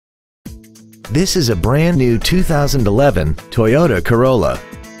This is a brand new 2011 Toyota Corolla.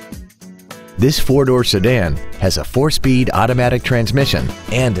 This four-door sedan has a 4-speed automatic transmission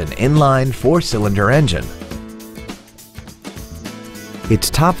and an inline 4-cylinder engine. Its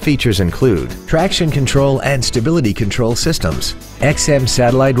top features include traction control and stability control systems, XM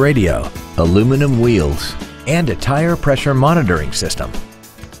satellite radio, aluminum wheels, and a tire pressure monitoring system.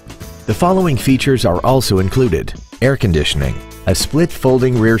 The following features are also included: air conditioning, a split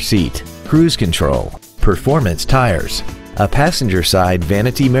folding rear seat, cruise control, performance tires, a passenger side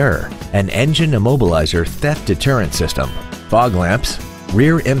vanity mirror, an engine immobilizer theft deterrent system, fog lamps,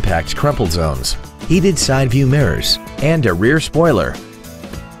 rear impact crumple zones, heated side view mirrors, and a rear spoiler.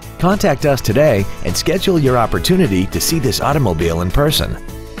 Contact us today and schedule your opportunity to see this automobile in person.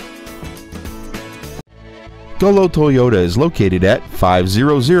 Gullo Toyota is located at 500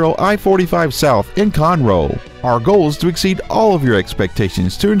 I-45 South in Conroe. Our goal is to exceed all of your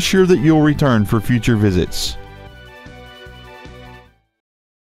expectations to ensure that you'll return for future visits.